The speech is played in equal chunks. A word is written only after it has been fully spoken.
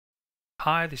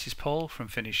Hi, this is Paul from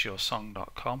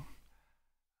finishYourSong.com,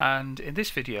 and in this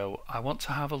video I want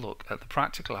to have a look at the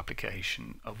practical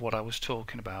application of what I was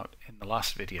talking about in the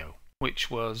last video, which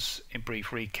was, in brief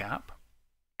recap,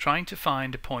 trying to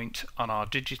find a point on our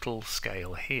digital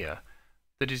scale here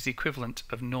that is the equivalent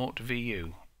of 0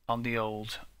 VU on the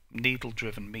old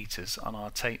needle-driven meters on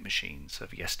our tape machines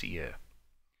of yesteryear.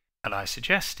 And I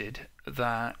suggested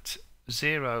that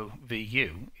 0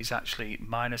 VU is actually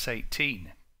minus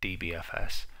 18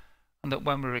 dBFS, and that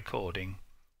when we're recording,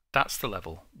 that's the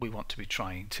level we want to be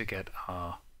trying to get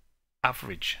our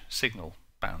average signal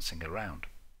bouncing around.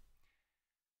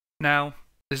 Now,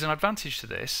 there's an advantage to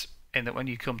this in that when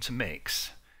you come to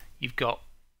mix, you've got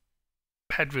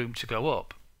headroom to go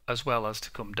up as well as to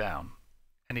come down.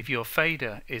 And if your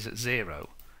fader is at 0,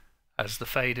 as the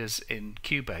faders in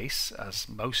Cubase, as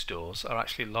most DAWs, are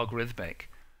actually logarithmic,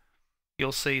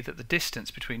 you'll see that the distance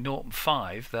between 0 and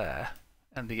 5 there,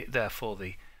 and therefore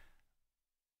the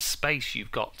space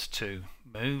you've got to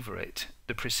maneuver it,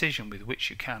 the precision with which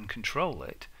you can control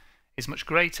it, is much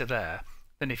greater there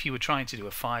than if you were trying to do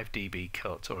a 5 dB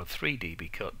cut or a 3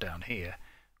 dB cut down here,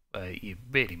 where you're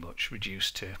really much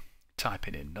reduced to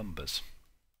typing in numbers.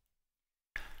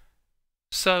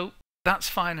 So that's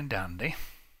fine and dandy,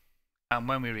 and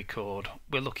when we record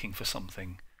we're looking for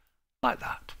something like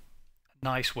that. A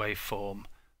nice waveform,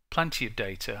 plenty of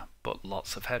data, but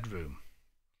lots of headroom.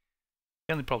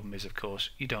 The only problem is, of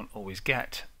course, you don't always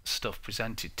get stuff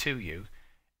presented to you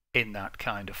in that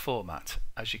kind of format.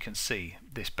 As you can see,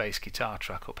 this bass guitar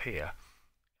track up here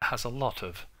has a lot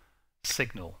of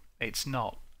signal. It's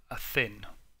not a thin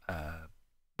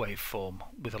waveform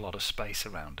with a lot of space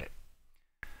around it.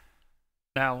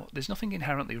 Now, there's nothing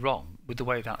inherently wrong with the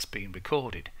way that's being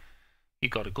recorded.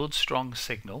 You've got a good strong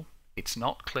signal, it's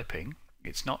not clipping,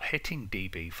 it's not hitting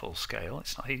dB full scale,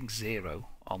 it's not hitting 0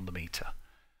 on the meter,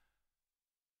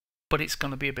 but it's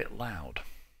going to be a bit loud.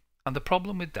 And the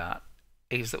problem with that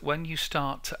is that when you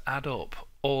start to add up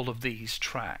all of these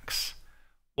tracks,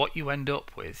 what you end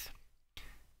up with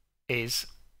is,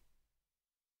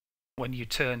 when you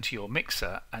turn to your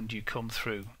mixer and you come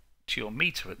through to your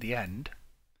meter at the end,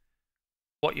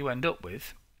 what you end up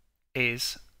with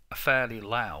is a fairly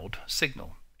loud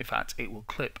signal. In fact, it will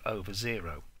clip over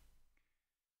 0.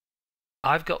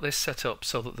 I've got this set up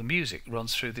so that the music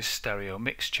runs through this stereo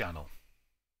mix channel.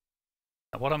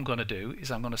 Now what I'm going to do is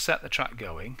I'm going to set the track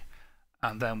going,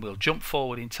 and then we'll jump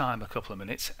forward in time a couple of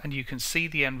minutes, and you can see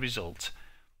the end result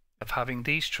of having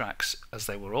these tracks as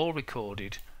they were all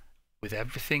recorded with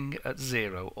everything at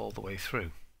 0 all the way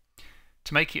through.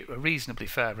 To make it a reasonably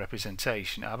fair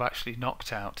representation, I've actually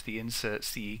knocked out the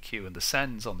inserts, the EQ and the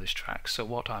sends on this track, so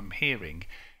what I'm hearing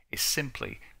is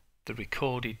simply the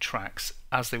recorded tracks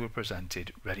as they were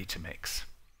presented, ready to mix.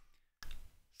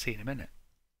 See you in a minute.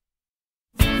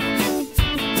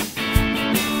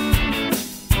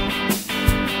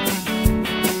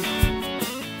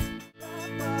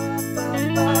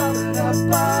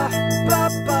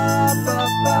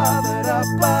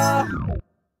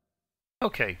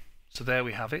 Okay, so there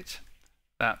we have it.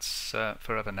 That's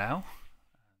Forever Now.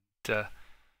 And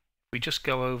we just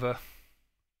go over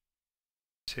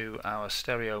to our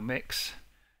stereo mix.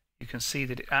 You can see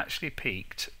that it actually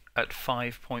peaked at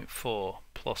 5.4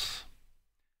 plus.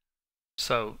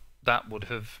 So that would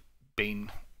have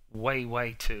been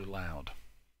way too loud.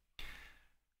 You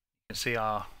can see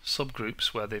our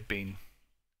subgroups where they've been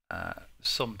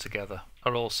summed together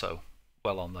are also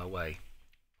well on their way,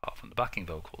 apart from the backing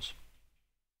vocals.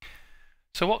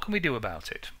 So what can we do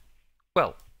about it?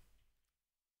 Well,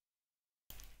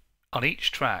 on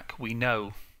each track we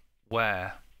know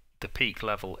where the peak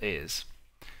level is.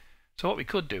 So what we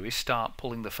could do is start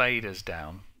pulling the faders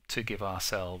down to give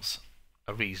ourselves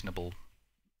a reasonable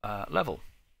level.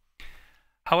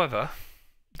 However,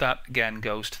 that again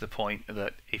goes to the point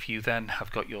that if you then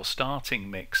have got your starting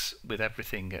mix with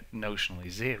everything at notionally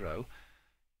 0,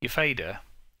 your fader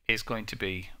is going to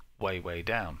be way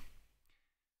down.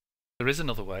 There is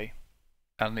another way,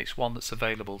 and it's one that's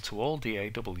available to all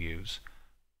DAWs,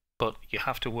 but you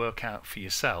have to work out for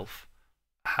yourself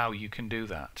how you can do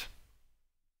that.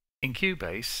 In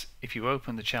Cubase, if you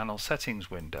open the channel settings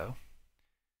window,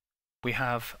 we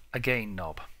have a gain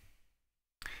knob.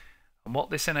 And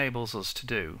what this enables us to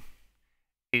do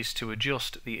is to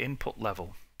adjust the input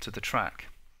level to the track.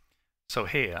 So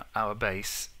here our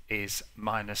bass is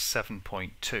minus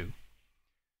 7.2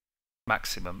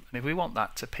 maximum, and if we want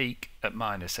that to peak at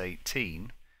minus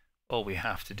 18, all we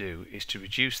have to do is to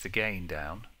reduce the gain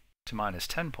down to minus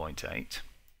 10.8,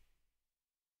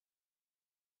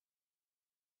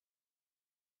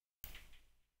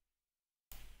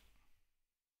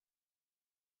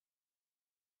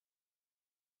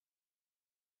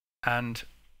 and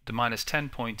the minus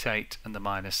 10.8 and the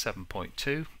minus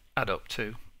 7.2 add up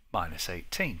to minus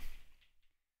 18.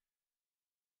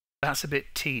 That's a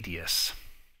bit tedious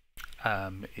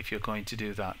if you're going to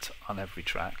do that on every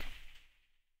track.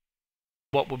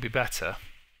 What would be better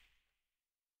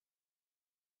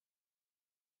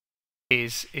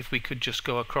is if we could just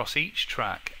go across each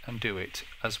track and do it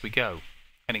as we go.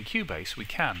 And in Cubase we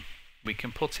can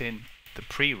put in the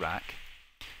pre-rack.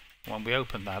 When we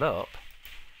open that up,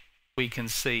 we can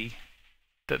see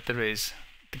that there is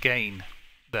the gain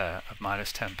there of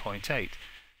minus 10.8.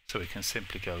 So we can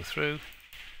simply go through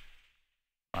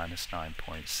minus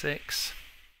 9.6,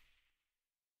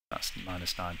 that's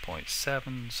minus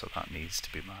 9.7, so that needs to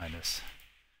be minus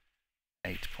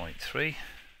 8.3.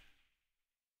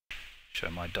 Show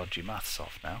my dodgy maths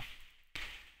off now.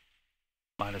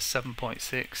 Minus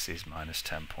 7.6 is minus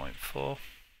 10.4.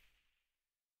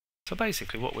 So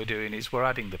basically what we're doing is we're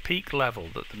adding the peak level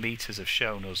that the meters have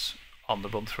shown us on the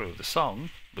run through of the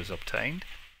song was obtained,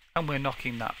 and we're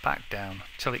knocking that back down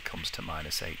till it comes to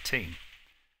minus 18.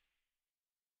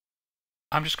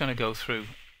 I'm just going to go through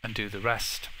and do the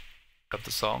rest of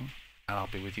the song, and I'll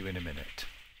be with you in a minute.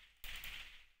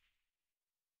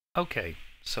 Okay,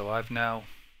 so I've now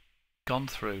gone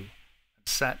through and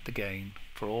set the gain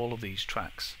for all of these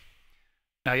tracks.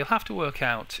 Now you'll have to work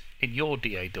out in your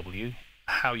DAW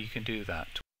how you can do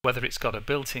that, whether it's got a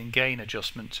built-in gain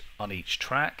adjustment on each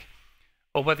track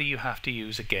or whether you have to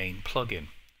use a gain plugin.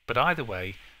 But either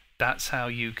way, that's how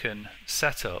you can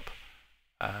set up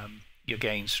your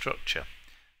gain structure.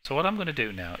 So what I'm going to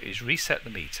do now is reset the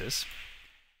meters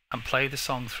and play the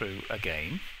song through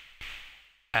again,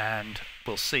 and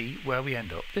we'll see where we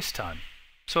end up this time.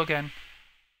 So again,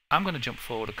 I'm going to jump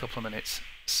forward a couple of minutes.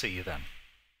 See you then.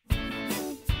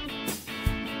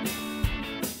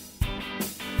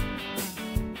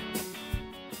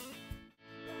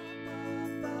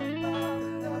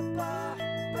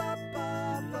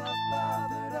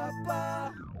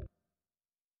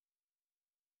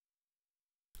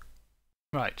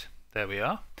 Right, there we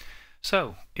are.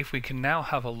 So if we can now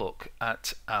have a look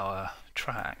at our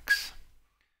tracks,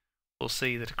 we'll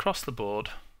see that across the board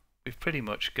we've pretty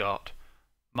much got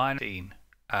minus 18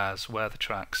 as where the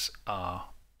tracks are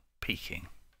peaking.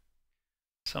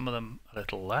 Some of them a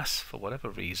little less for whatever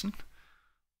reason,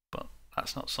 but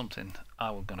that's not something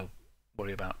I'm going to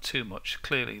worry about too much.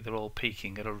 Clearly they're all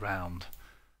peaking at around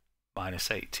minus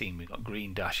 18. We've got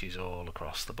green dashes all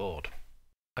across the board.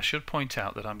 I should point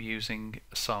out that I'm using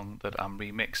a song that I'm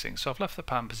remixing, so I've left the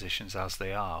pan positions as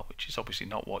they are, which is obviously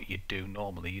not what you'd do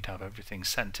normally. You'd have everything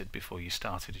centered before you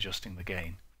started adjusting the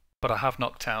gain. But I have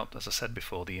knocked out, as I said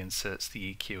before, the inserts,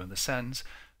 the EQ and the sends,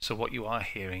 so what you are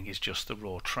hearing is just the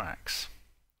raw tracks.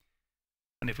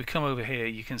 And if we come over here,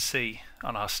 you can see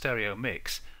on our stereo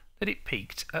mix that it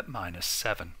peaked at minus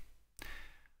 7.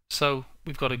 So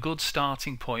we've got a good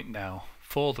starting point now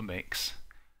for the mix,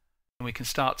 and we can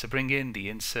start to bring in the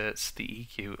inserts, the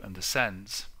EQ and the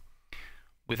sends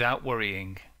without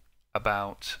worrying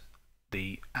about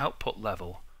the output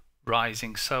level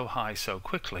rising so high so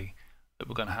quickly that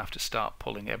we're going to have to start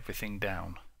pulling everything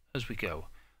down as we go.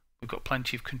 We've got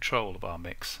plenty of control of our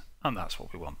mix, and that's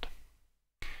what we want.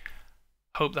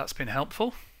 Hope that's been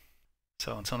helpful.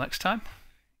 So until next time,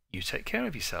 you take care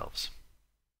of yourselves.